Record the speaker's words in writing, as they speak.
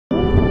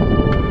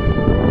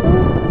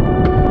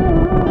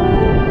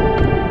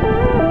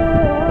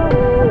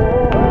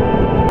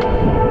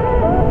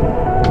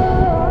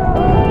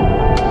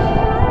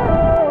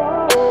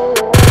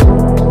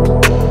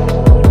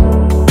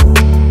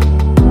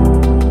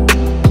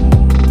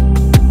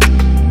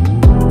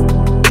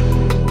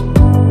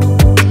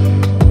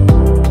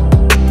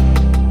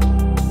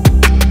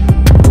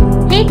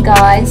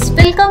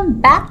welcome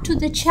back to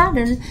the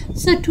channel.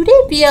 So today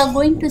we are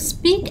going to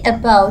speak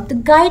about the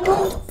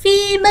Giethoorn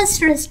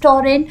famous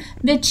restaurant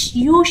which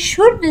you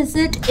should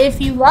visit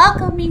if you are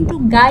coming to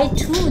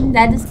Giethoorn,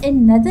 that is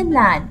in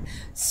Netherlands.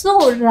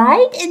 So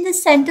right in the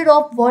center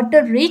of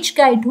water rich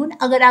Giethoorn,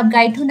 अगर आप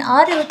Giethoorn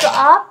आ रहे हो तो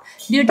आप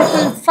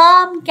beautiful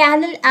farm,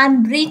 canal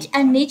and bridge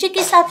and nature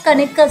के साथ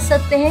connect कर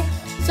सकते हैं.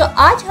 So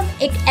आज हम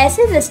एक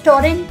ऐसे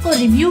रेस्टोरेंट को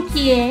रिव्यू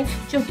किए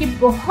हैं जो कि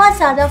बहुत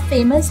ज़्यादा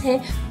फेमस है.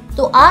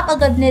 तो आप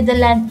अगर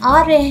नीदरलैंड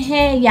आ रहे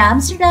हैं या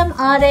एम्स्टर्डम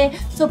आ रहे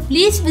हैं तो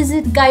प्लीज़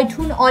विजिट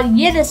Giethoorn और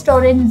ये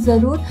रेस्टोरेंट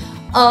ज़रूर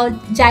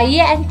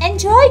जाइए एंड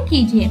एंजॉय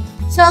कीजिए.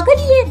 सो अगर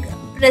ये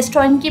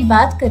रेस्टोरेंट की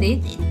बात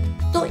करें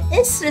तो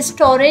इस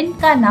रेस्टोरेंट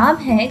का नाम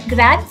है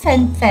ग्रैंड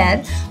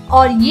फैनफेयर.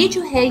 और ये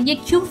जो है ये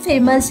क्यों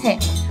फेमस है?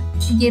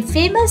 ये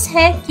फेमस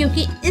है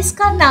क्योंकि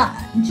इसका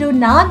जो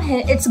नाम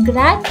है it's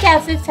grand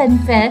cafe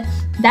fanfare.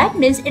 That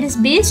means it is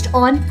based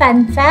on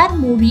fanfare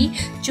movie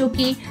जो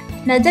कि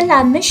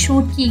नेदरलैंड में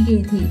शूट की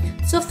गई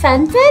थी. सो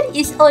fanfare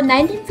is a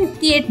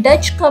 1958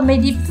 Dutch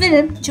comedy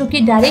film जो कि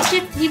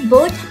डायरेक्टेड थी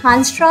बर्ट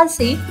हांस्ट्रा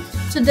से.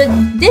 सो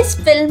दिस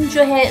फिल्म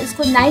जो है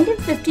उसको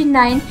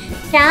 1959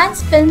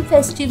 कैन्स फिल्म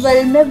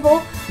फेस्टिवल में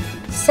वो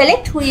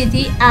सेलेक्ट हुई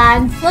थी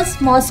and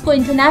first Moscow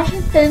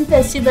international film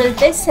festival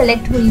पे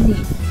सेलेक्ट हुई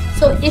थी.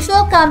 So if you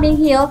are coming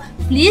here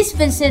please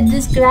visit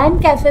this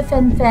grand cafe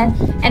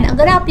fanfare. And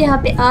अगर आप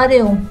यहाँ पे आ रहे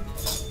हो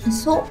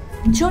सो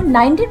जो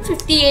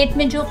 1958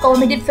 में जो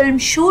कॉमेडी फिल्म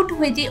शूट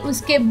हुई थी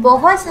उसके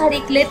बहुत सारे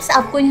क्लिप्स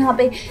आपको यहाँ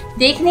पे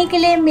देखने के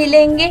लिए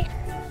मिलेंगे.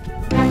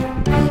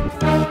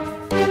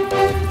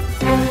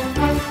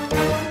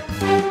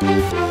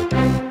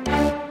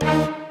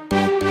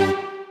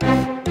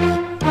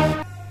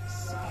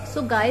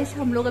 सो गाइस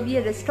हम लोग अब ये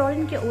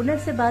रेस्टोरेंट के ओनर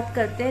से बात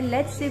करते हैं.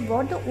 Let's see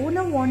what the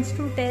owner wants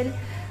to tell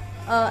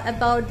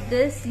about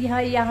this.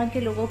 यहाँ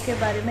के लोगों के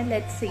बारे में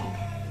let's see.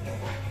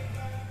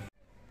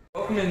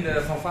 Welcome in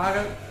the Fanfare.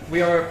 We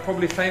are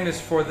probably famous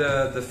for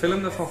the film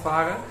The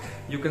Fanfare.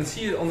 You can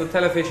see it on the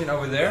television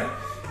over there.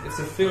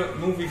 It's a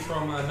movie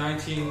from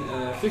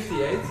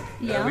 1958.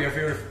 Yeah. We are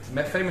very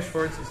famous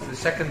for it. It's the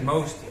second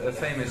most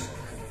famous,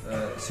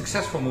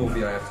 successful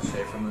movie, I have to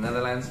say, from the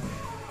Netherlands.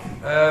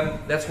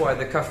 That's why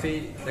the cafe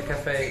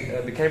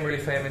became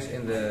really famous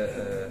in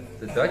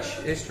the Dutch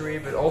history,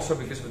 but also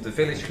because of the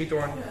village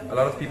Giethoorn. A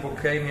lot of people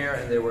came here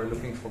and they were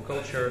looking for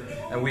culture,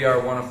 and we are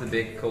one of the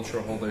big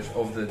cultural holders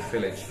of the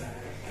village.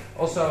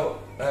 Also,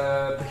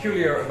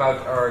 peculiar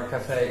about our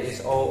cafe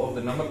is all of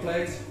the number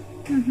plates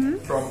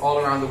from all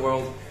around the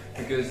world,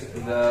 because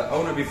the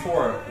owner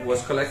before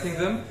was collecting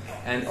them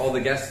and all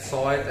the guests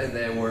saw it and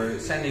they were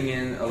sending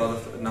in a lot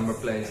of number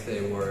plates.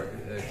 They were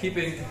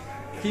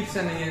keep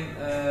sending in,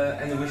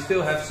 and we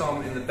still have some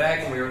in the bag,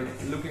 and we are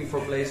looking for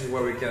places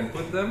where we can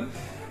put them.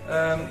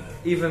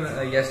 Even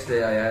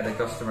yesterday I had a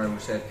customer who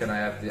said, can I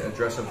have the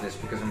address of this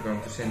because I'm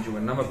going to send you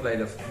a number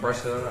plate of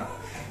Barcelona.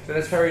 So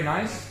that's very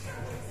nice,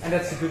 and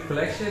that's a good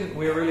collection.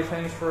 We are really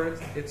famous for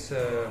it. It's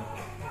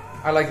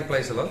I like the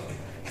place a lot.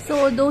 So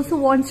those who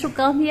wants to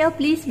come here,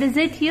 please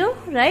visit here,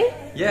 right?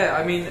 Yeah,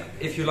 I mean,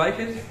 if you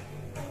like it,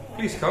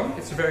 please come.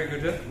 It's a very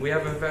good. We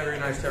have a very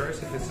nice terrace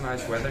if it's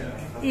nice weather.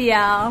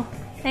 Yeah.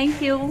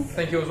 Thank you.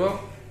 Thank you as well.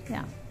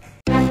 Yeah.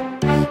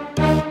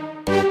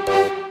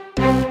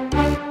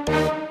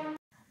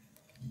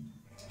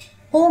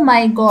 Oh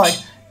my God.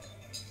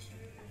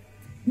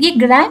 ये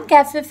grand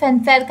cafe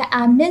fanfare का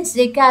ambience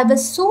देख के I was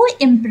so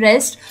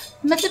impressed.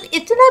 मतलब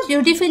इतना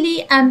beautifully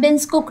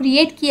ambience को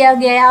create किया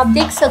गया है. आप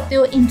देख सकते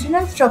हो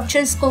इंटरनल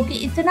स्ट्रक्चर्स को कि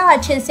इतना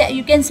अच्छे से.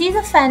 You can see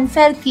the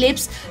fanfare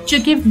clips जो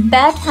कि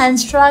बैट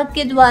हैंस्ट्रा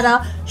के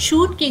द्वारा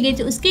शूट की गई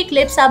थी. उसके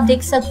क्लिप्स आप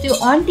देख सकते हो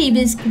on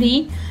TV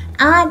screen.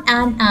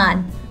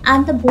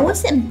 And the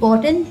most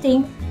important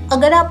thing,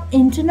 अगर आप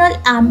इंटरनल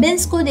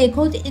एम्बियंस को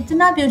देखो तो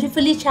इतना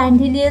ब्यूटीफुली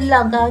चैंडिलियर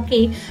लगा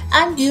के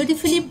एंड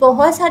ब्यूटीफुली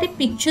बहुत सारे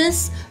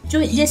पिक्चर्स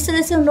जो जिस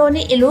तरह से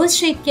उन्होंने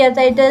इलस्ट्रेट किया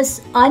था, it is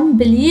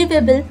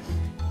unbelievable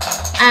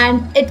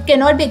and it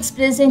cannot be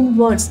express in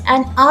words.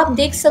 And आप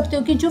देख सकते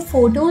हो कि जो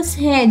फोटोज़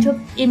हैं, जो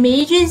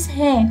इमेजेस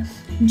हैं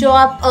जो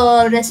आप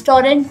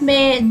रेस्टोरेंट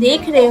में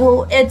देख रहे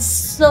हो,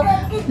 इट्स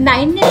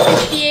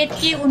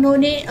 1958 के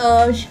उन्होंने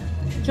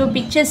जो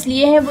पिक्चर्स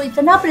लिए हैं वो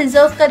इतना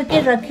प्रिजर्व करके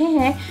रखे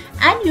हैं.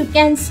 एंड यू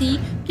कैन सी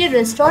कि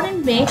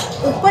रेस्टोरेंट में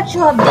ऊपर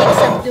जो आप देख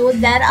सकते हो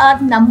there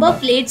are number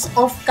plates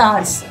of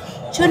cars.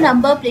 जो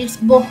नंबर प्लेट्स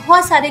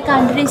बहुत सारे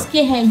कंट्रीज़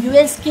के हैं,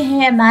 यूएस के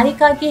हैं,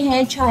 अमेरिका के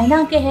हैं,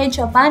 चाइना के हैं,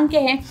 जापान के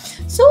हैं.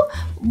 So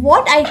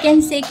what I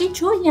can say कि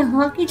जो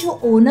यहाँ के जो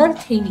ओनर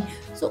थे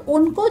सो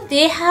उनको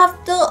they have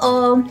the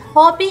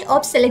hobby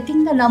of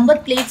selecting the number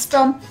plates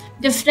from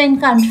different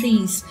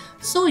countries.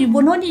 सो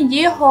उन्होंने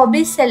ये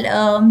हॉबी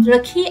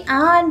रखी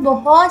एंड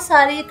बहुत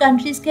सारे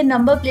कंट्रीज़ के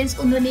नंबर प्लेट्स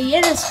उन्होंने ये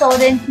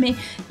रेस्टोरेंट में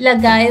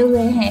लगाए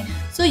हुए हैं.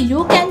 So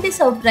you can be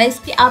surprise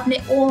कि आपने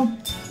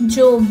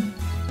जो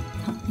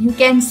यू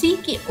कैन सी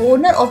कि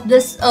owner of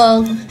this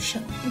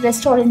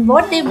restaurant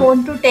what they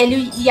want to tell you,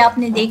 ये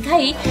आपने देखा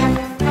ही.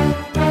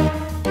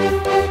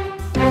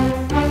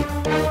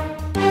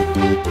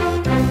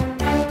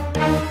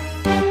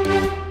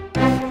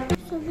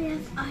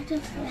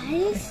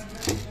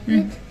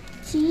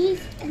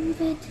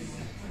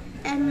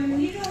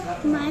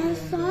 mayo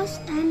sauce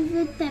and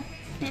with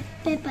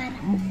pepper.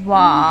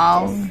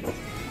 Wow,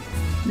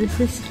 this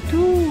is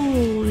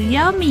too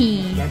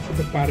yummy. That's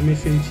the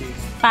Parmesan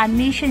cheese.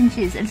 Parmesan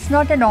cheese. It's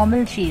not a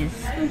normal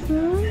cheese.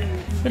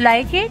 You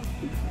like it?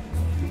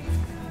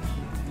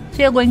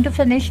 So you're going to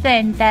finish the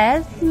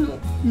entire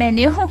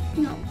menu?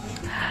 No.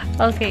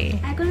 Okay.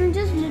 I couldn't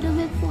just little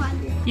bit for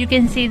aloo. You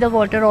can see the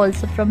water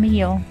also from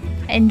here.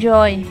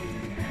 Enjoy.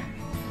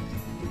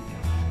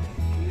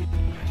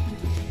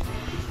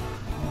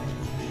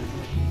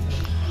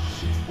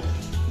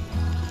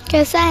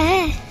 कैसा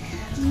है?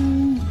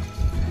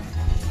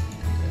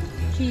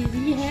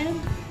 Cheesy है.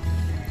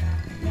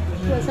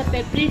 थोड़ा सा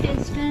peppery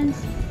taste and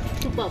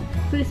superb,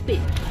 crispy.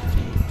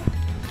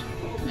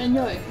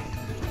 Enjoy.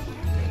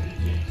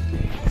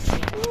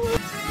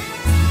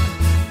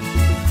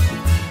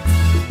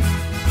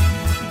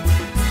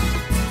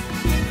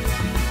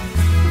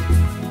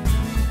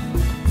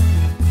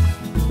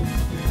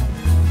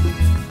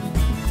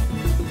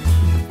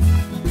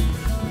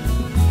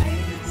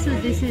 So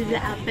this is the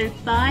apple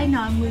pie.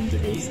 Now I'm going to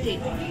taste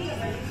it.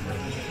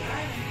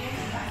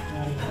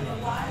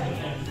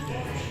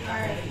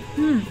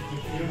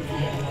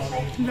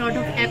 Lot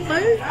of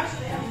apple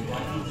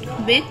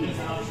with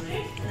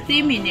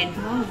cream in it.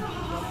 Wow.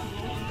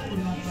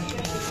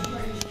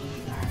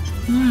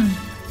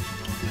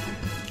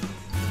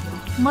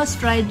 Must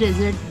try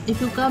dessert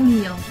if you come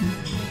here.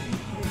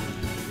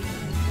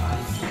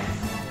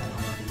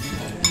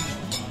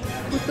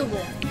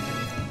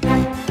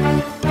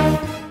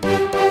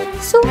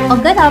 So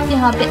अगर आप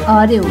यहाँ पे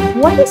आ रहे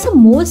हो, what is the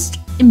most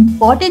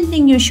important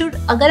thing you should,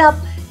 अगर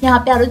आप यहाँ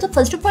पे आ रहे हो तो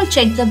first of all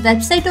check the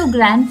website of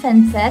Grand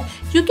Fanfare.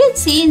 You can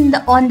see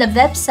on the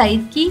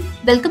website कि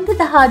welcome to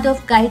the heart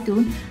of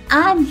Giethoorn,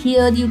 and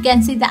here you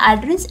can see the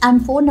address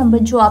and phone number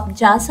जो आप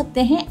जा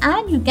सकते हैं,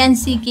 and you can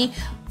see कि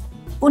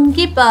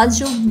उनके पास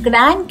जो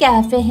grand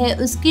cafe है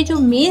उसकी जो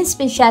मेन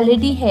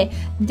स्पेशलिटी है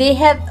they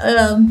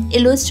have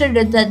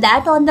illustrated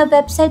that on the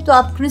website. तो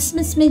आप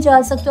क्रिसमस में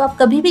जा सकते हो, आप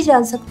कभी भी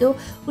जा सकते हो.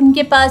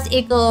 उनके पास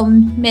एक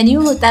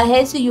मेन्यू होता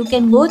है, so you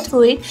can go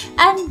through it.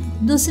 And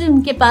दूसरी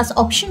उनके पास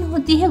ऑप्शन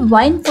होती है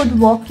वाइन फूड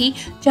वॉक की,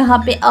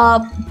 जहाँ पे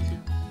आप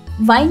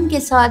वाइन के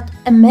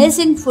साथ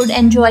अमेजिंग फूड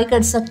एंजॉय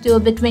कर सकते हो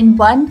between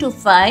 1 to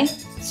 5.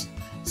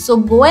 So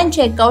go and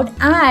check out,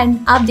 and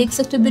आप देख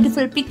सकते हो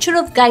beautiful picture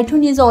of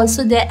Giethoorn is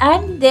also there,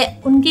 and they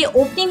उनके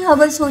opening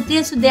hours होती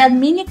है, so they are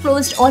mainly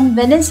closed on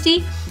Wednesday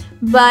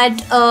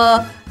but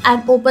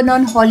and open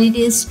on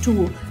holidays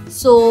too.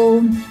 So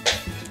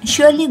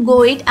surely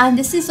go it, and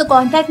this is the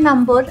contact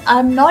number.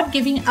 I'm not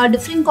giving a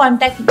different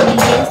contact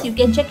details. You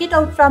can check it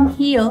out from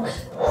here.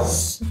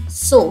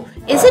 So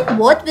is it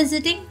worth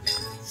visiting?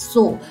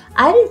 So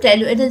I will tell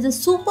you, it is a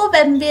superb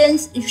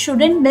ambience. You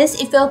shouldn't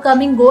miss. If you're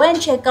coming, go and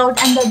check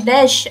out. And the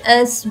dish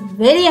is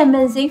very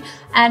amazing,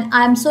 and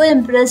I'm so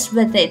impressed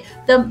with it.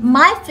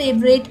 My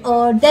favorite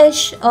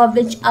dish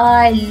which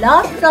I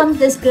love from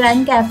this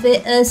Grand Cafe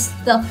is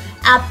the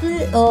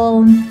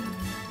apple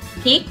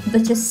cake,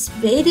 which is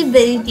very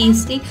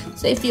tasty.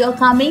 So if you're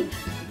coming,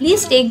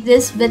 please take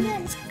this with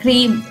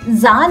cream.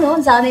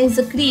 Zana is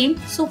the cream,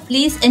 so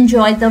please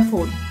enjoy the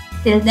food.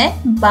 Till then,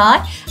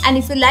 bye. And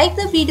if you like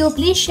the video,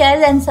 please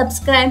share and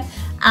subscribe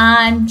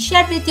and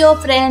share with your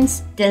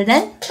friends. Till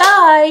then,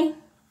 bye.